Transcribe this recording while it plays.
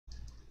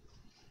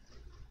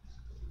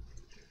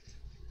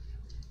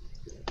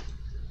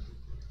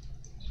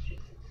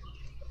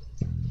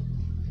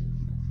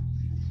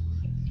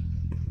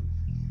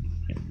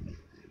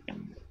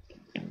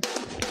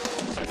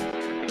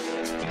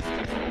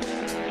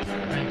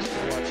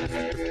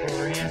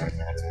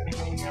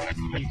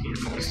You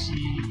can see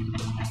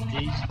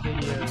these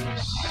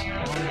videos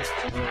on the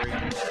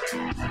Praetorian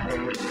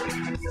over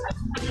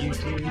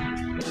YouTube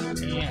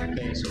and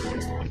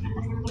Facebook.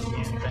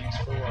 Again, thanks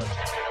for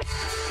watching.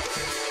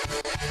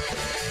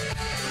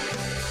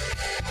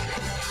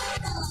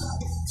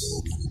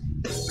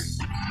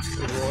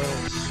 The Royal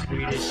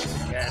Swedish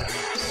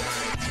Academy of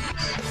Sciences.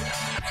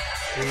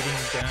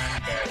 Reading done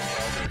by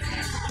Albert.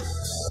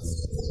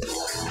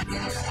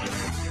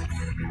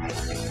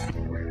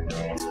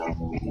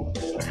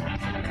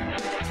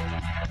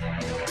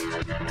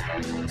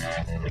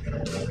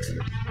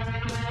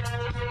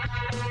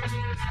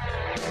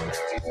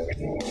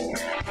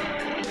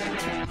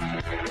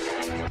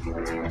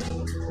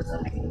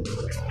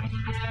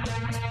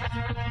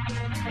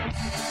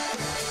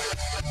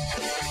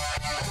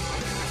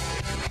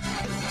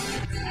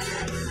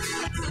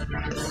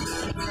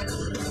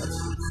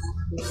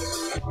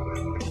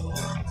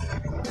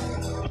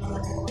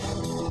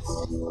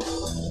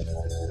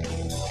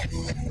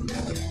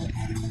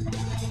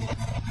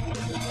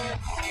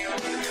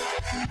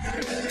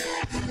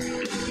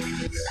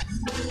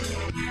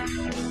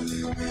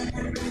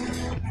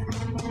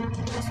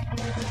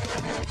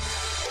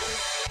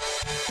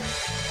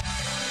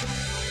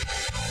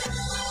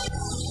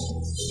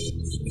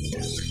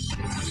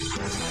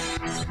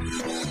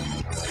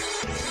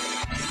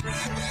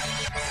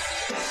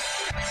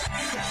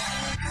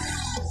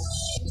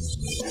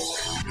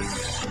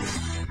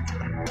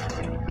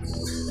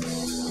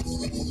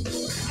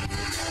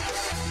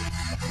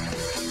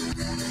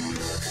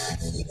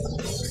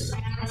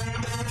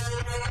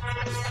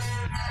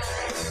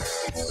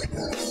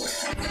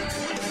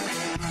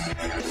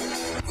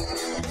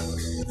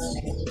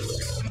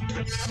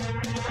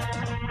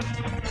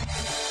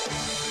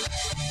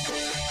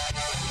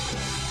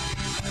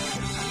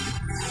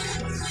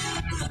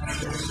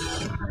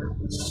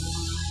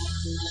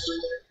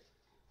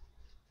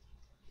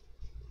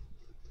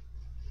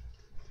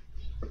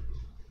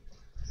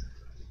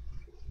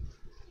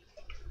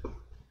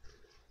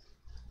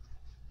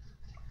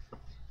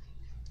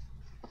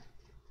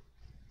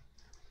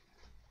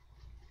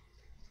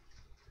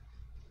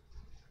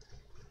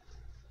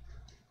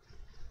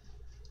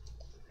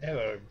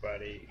 Hello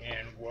everybody,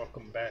 and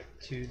welcome back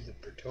to the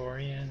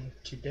Praetorian.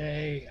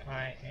 Today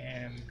I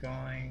am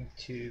going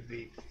to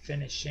be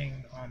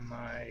finishing on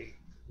my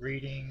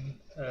reading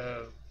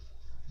of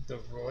the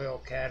Royal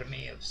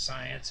Academy of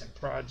Science and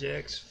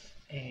Projects,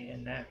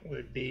 and that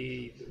would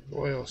be the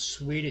Royal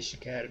Swedish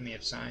Academy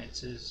of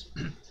Sciences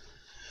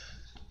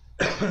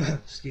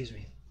excuse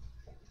me,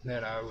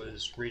 that I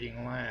was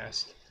reading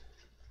last.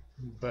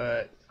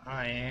 But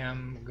I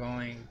am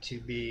going to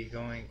be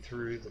going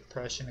through the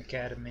Prussian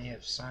Academy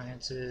of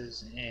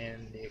Sciences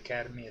and the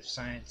Academy of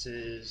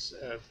Sciences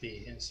of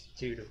the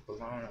Institute of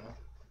Bologna.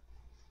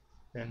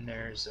 Then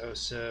there's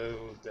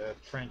also the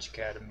French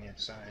Academy of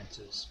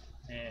Sciences,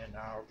 and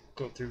I'll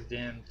go through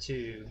them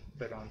too,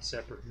 but on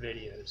separate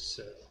videos.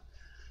 So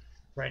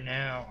right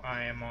now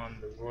I am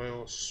on the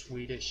Royal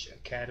Swedish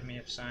Academy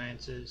of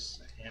Sciences,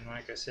 and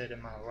like I said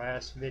in my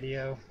last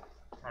video,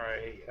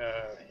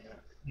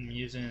 I'm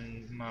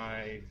using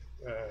my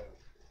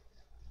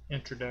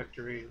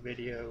introductory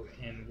video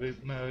in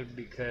loop mode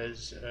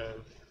because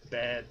of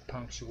bad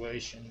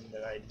punctuation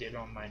that I did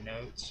on my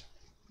notes.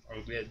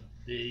 I did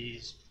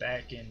these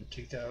back in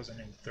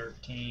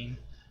 2013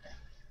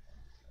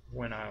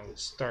 when I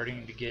was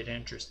starting to get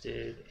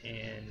interested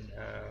in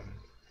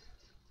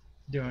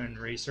doing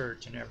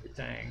research and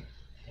everything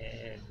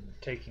and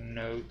taking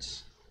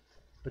notes.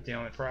 But the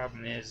only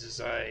problem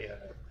is I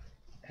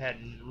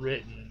hadn't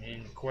written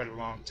in quite a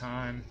long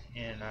time,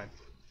 and I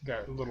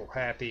got a little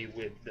happy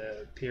with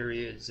the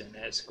periods and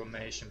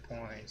exclamation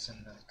points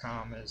and the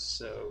commas,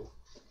 so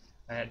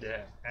I had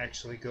to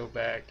actually go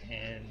back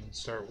and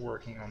start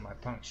working on my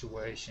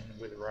punctuation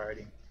with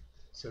writing.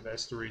 So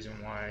that's the reason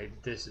why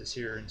this is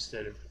here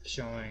instead of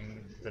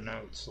showing the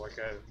notes like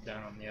I've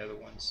done on the other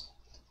ones.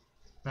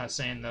 Not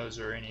saying those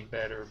are any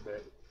better,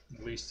 but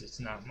at least it's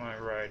not my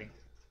writing.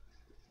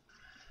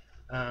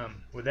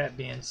 With that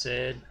being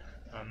said,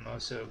 I'm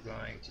also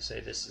going to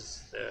say this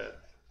is the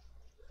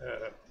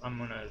I'm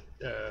going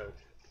to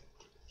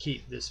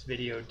keep this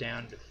video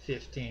down to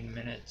 15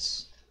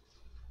 minutes,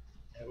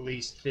 at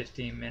least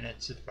 15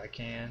 minutes if I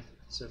can,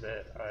 so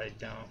that I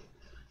don't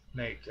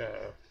make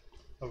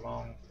a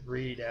long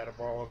read out of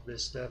all of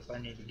this stuff. I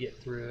need to get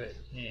through it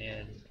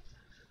and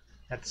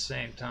at the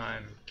same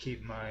time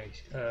keep my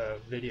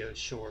videos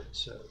short.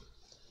 So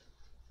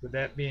with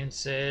that being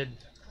said,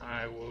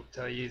 I will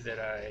tell you that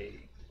I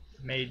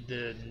made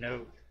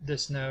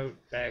this note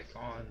back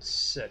on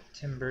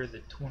September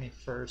the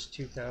 21st,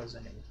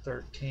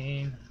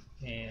 2013,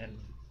 and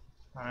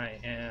I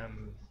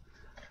am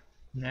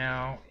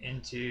now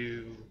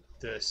into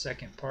the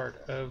second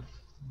part of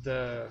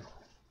the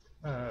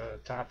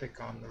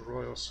topic on the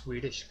Royal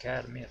Swedish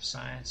Academy of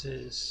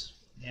Sciences,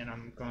 and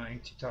I'm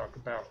going to talk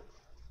about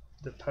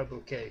the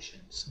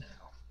publications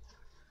now.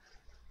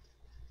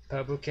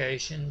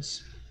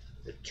 Publications,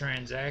 the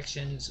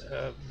transactions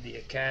of the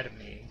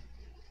Academy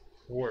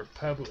were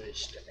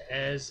published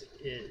as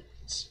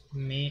its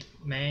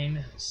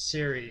main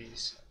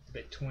series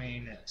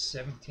between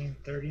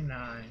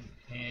 1739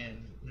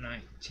 and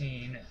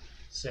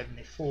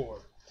 1974.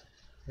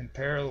 In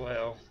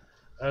parallel,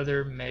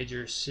 other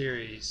major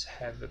series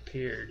have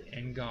appeared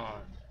and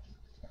gone,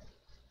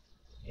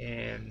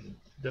 and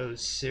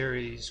those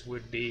series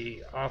would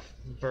be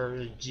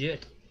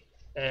Ofvergit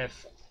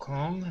F.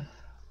 Kong,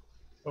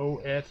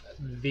 Ofversiggt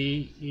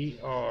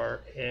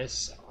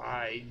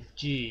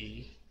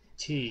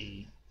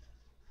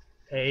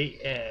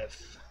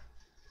AF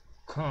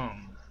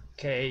Kung,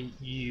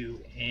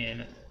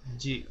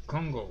 K-U-N-G,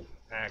 Kungle,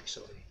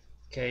 actually,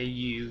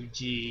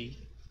 K-U-G-L.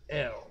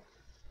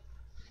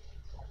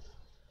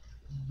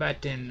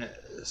 Button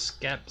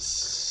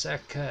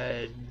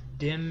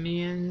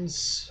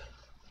Skapsakademians,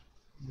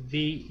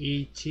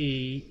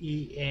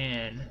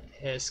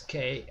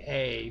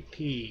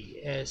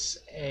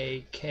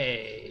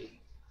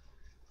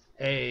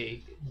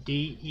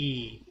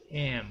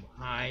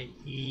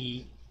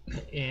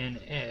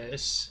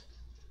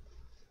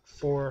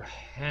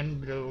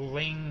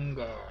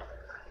 Forhandlingar,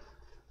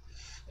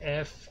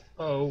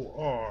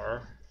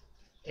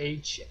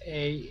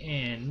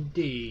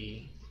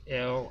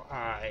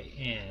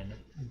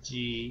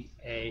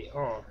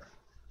 Forhandlingar.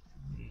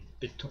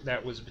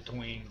 That was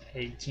between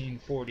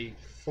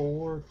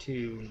 1844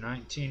 to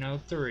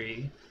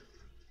 1903.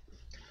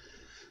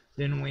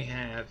 Then we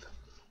have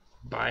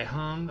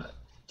Bihang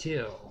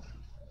Till,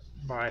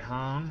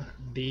 Bihang,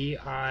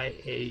 B-I-H-A-N-G,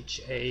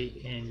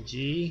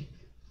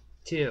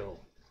 Till,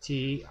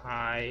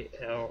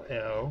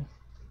 T-I-L-L,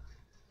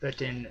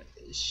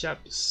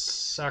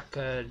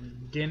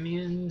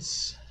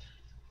 Vetenskapsakademiens,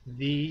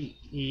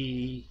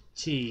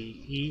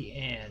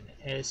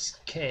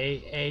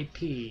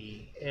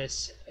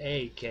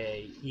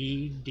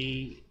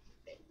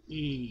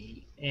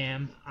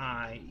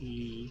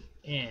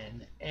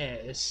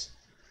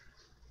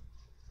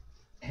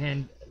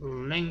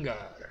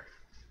 Handlingar,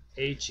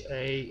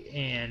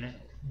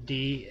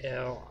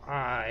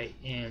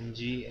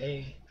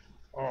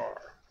 Handlingar.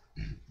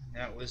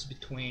 That was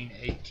between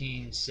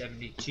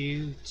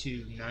 1872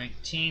 to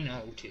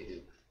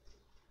 1902.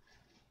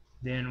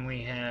 Then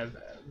we have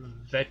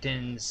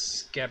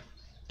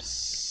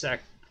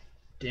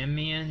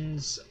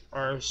Vetenskapsademiens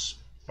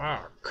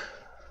Arspach,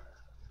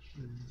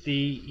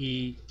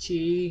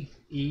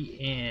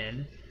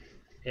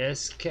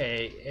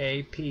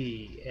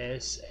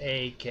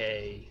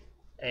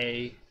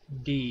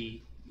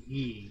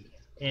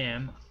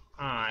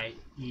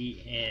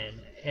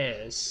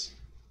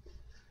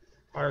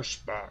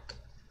 Arspach,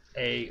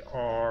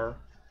 A-R-S-B-O-K,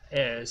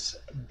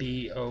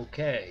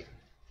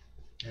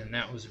 and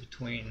that was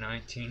between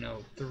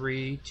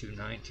 1903 to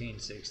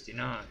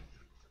 1969.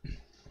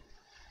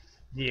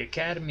 The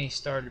Academy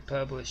started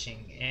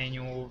publishing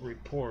annual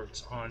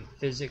reports on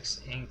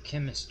physics and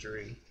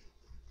chemistry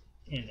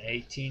in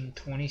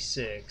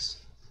 1826,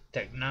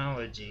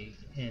 technology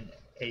in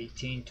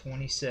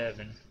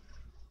 1827,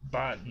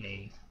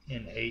 botany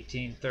in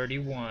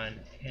 1831,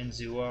 and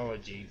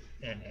zoology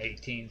in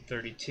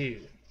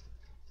 1832.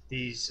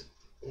 These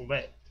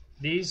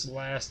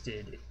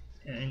lasted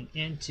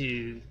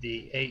into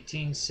the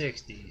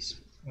 1860s,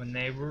 when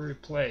they were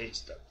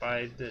replaced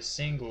by the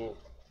single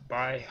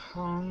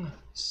Bihang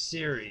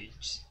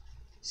series,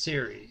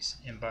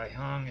 and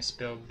Bihang is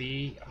spelled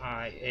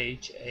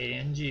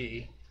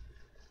B-I-H-A-N-G,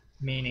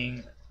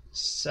 meaning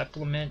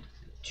supplement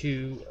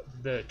to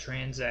the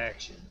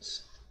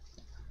transactions.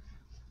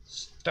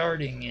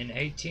 Starting in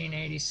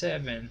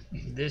 1887,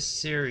 this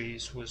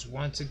series was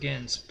once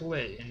again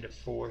split into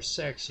 4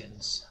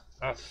 sections: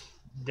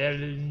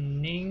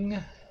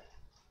 Afdelning,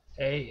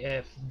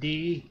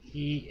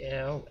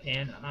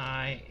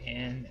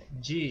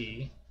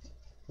 A-F-D-E-L-N-I-N-G,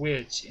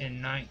 which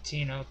in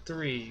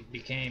 1903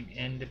 became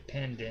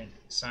independent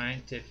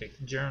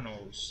scientific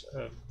journals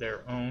of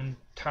their own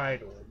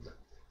titled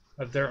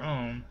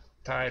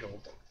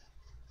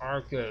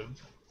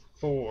Archive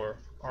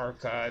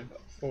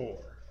 4.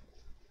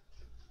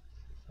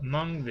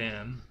 Among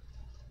them,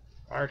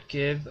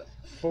 Archive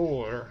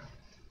 4,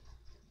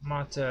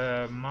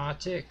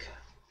 Mathematik,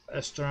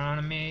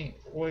 Astronomy,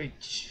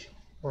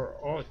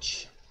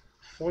 Och,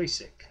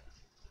 Physik,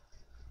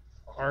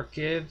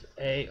 Archive,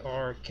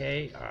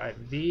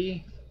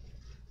 A-R-K-I-V,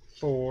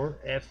 4,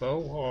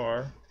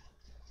 F-O-R,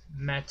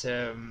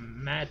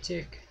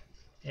 Matematik,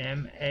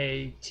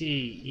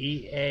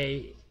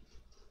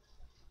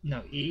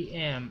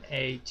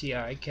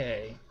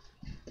 E-M-A-T-I-K,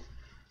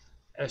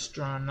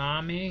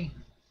 Astronomy,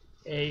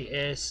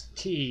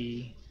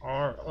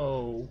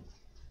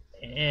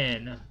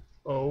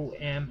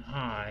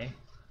 A-S-T-R-O-N-O-M-I,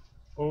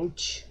 Och,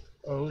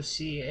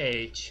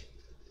 O-C-H,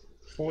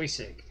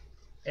 Physik,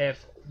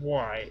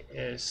 F-Y-S-I-K,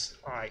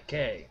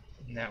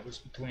 and that was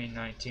between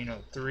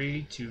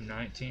 1903 to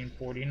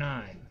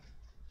 1949.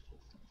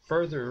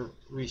 Further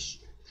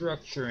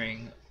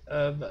restructuring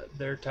of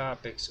their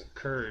topics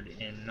occurred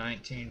in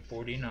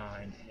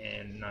 1949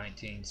 and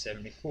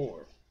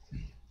 1974.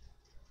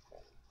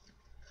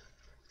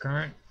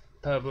 Current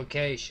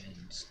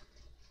publications: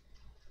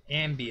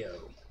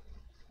 Ambio,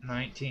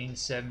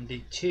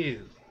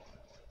 1972.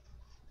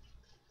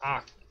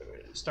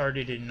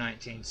 Started in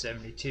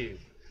 1972,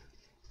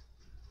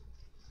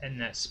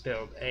 and that's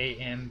spelled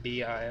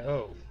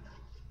AMBIO.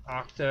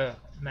 Acta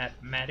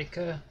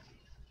Mathematica,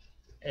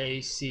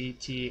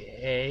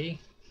 ACTA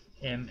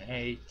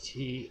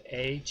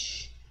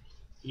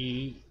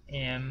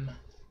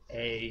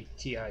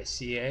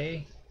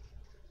MATHEMATICA,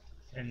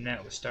 and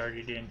that was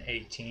started in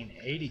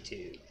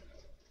 1882.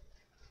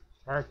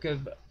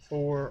 Archive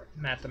for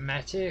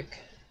Mathematic,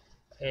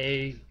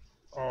 ARKIV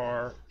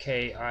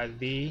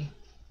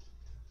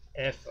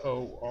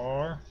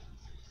FOR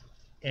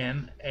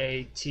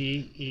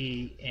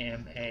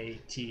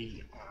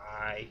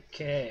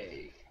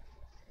MATEMATIK,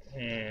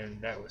 and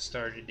that was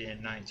started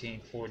in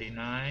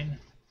 1949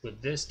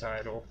 with this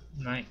title,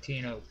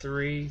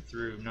 1903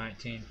 through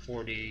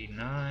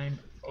 1949,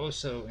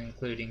 also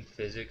including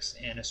physics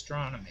and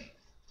astronomy.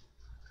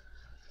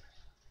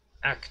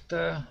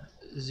 Acta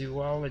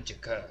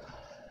Zoologica,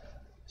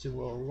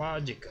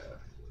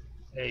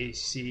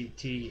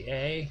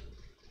 ACTA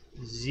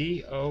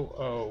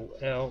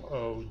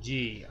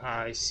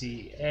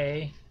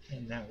ZOOLOGICA,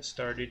 and that was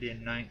started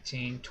in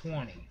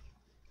 1920.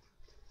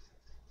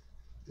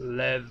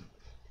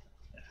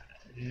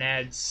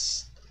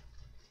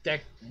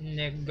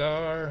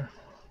 Levnadsteknigar,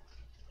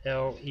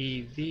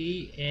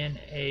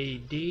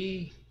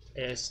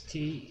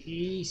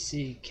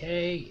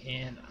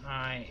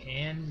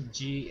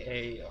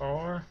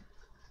 LEVNADSTECKNINGAR,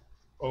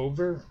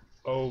 OVER,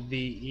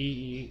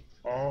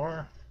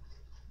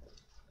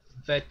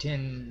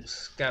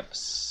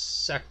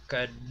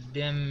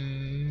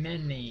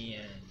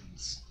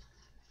 Vetenskapsakademiens,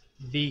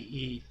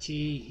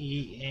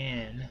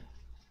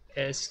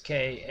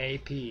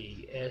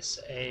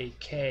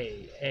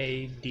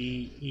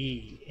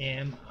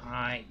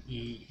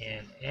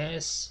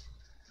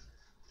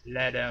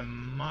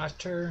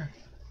 Ledamater,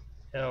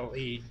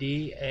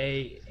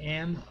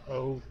 LEDAMOTER,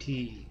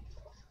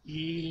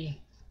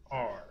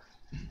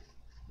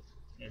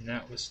 and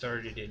that was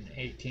started in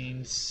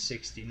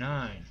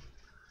 1869.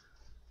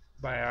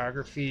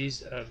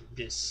 Biographies of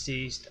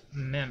deceased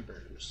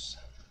members.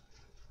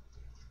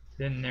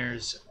 Then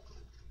there's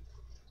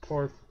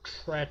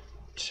Portrait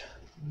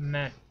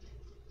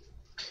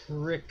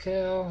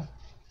Matricule,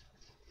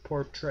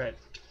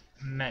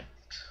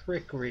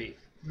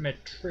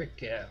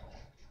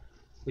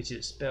 which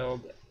is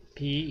spelled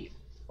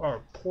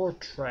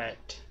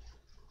Portrait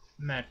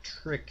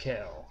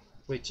Matricule,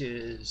 which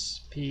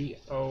is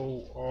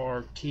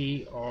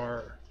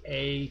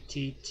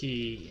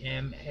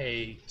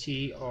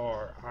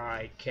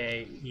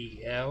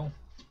PORTRATMATRIKEL,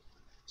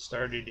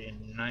 started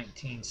in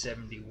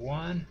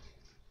 1971.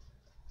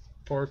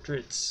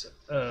 Portraits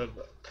of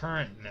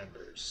current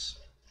members.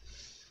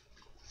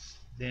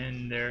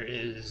 Then there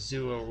is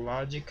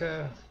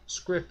Zoologica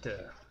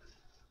Scripta,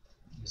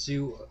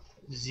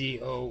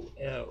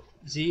 ZOOLICA,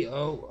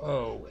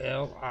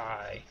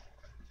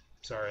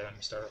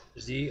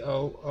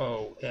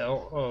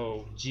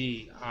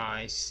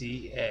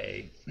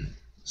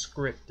 Scripta,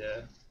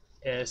 SCRIPTA,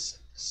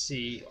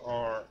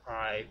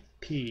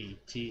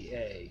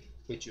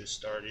 which was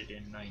started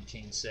in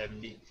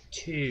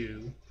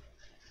 1972,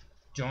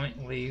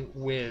 jointly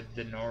with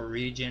the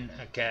Norwegian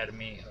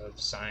Academy of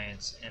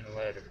Science and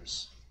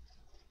Letters.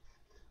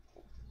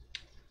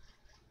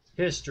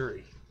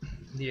 History.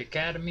 The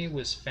Academy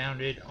was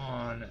founded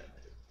on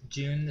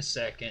June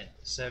 2nd,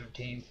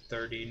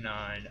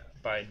 1739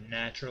 by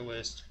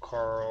naturalist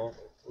Carl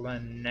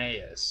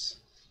Linnaeus.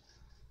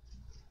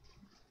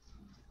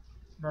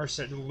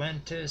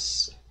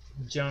 Mercillentus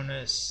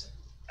Jonas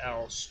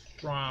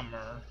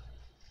Alstromer,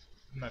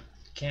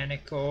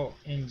 mechanical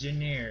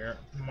engineer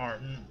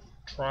Martin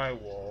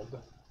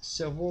Tyrwald,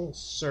 civil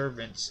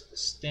servants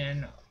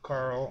Sten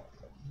Karl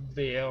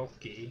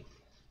Bielke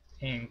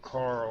and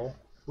Carl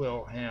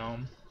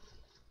Wilhelm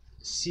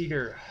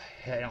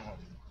Cederhelm,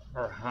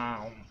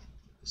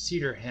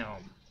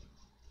 CEDERHIELM,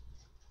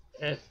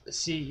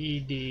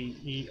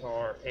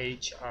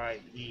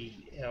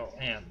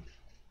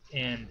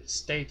 and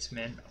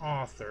statesman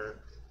author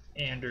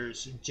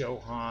Anders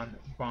Johann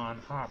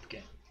von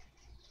Hopkin.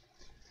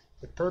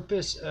 The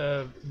purpose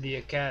of the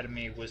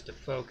Academy was to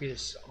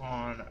focus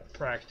on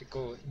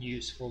practical,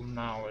 useful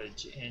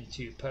knowledge and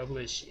to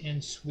publish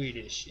in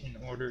Swedish in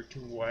order to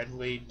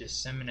widely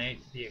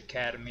disseminate the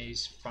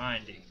Academy's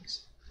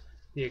findings.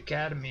 The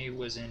Academy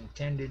was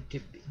intended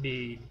to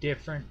be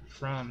different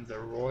from the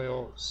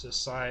Royal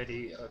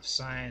Society of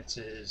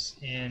Sciences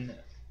in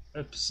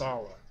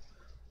Uppsala,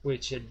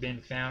 which had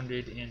been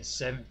founded in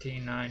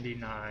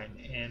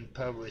 1799 and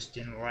published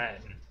in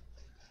Latin.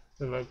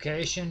 The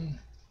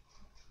location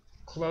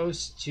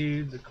close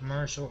to the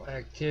commercial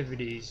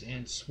activities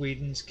in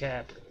Sweden's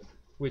capital,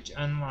 which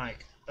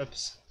unlike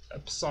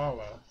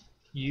Uppsala,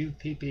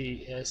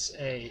 UPPSALA,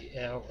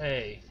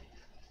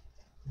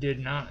 did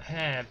not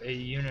have a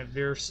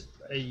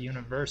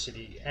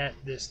university at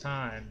this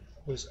time,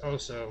 was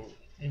also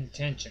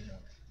intentional.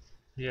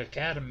 The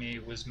Academy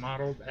was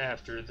modeled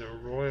after the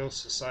Royal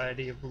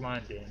Society of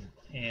London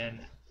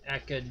and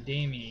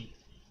Académie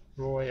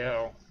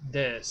Royale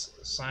des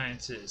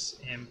Sciences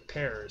in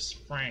Paris,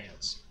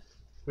 France,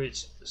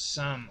 which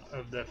some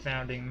of the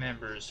founding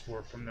members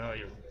were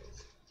familiar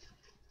with.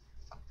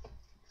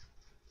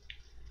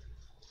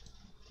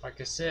 Like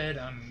I said,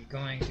 I'm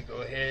going to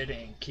go ahead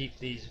and keep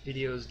these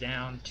videos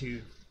down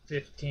to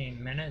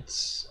 15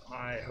 minutes.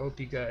 I hope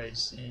you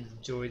guys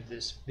enjoyed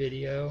this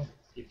video.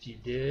 If you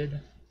did,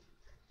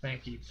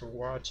 thank you for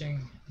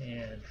watching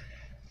and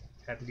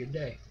have a good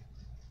day.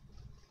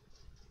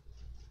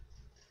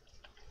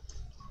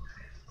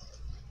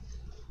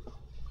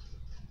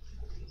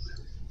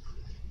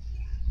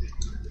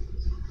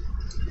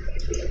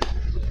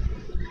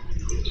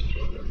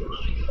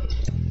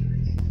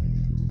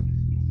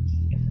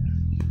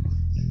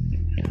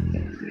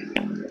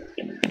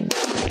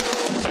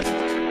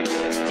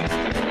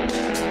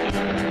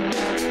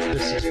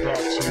 This is brought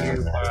to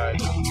you by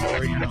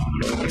Praetorian on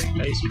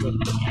Facebook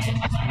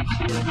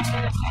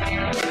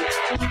and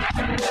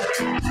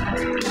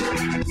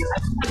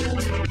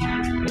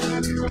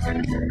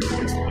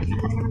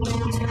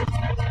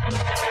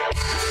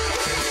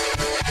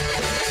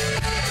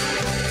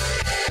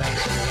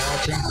Thanks for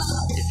watching.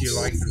 If you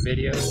like the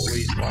video,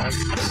 please like,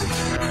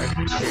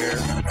 subscribe, share,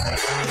 and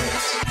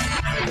comments.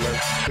 We love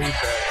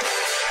feedback.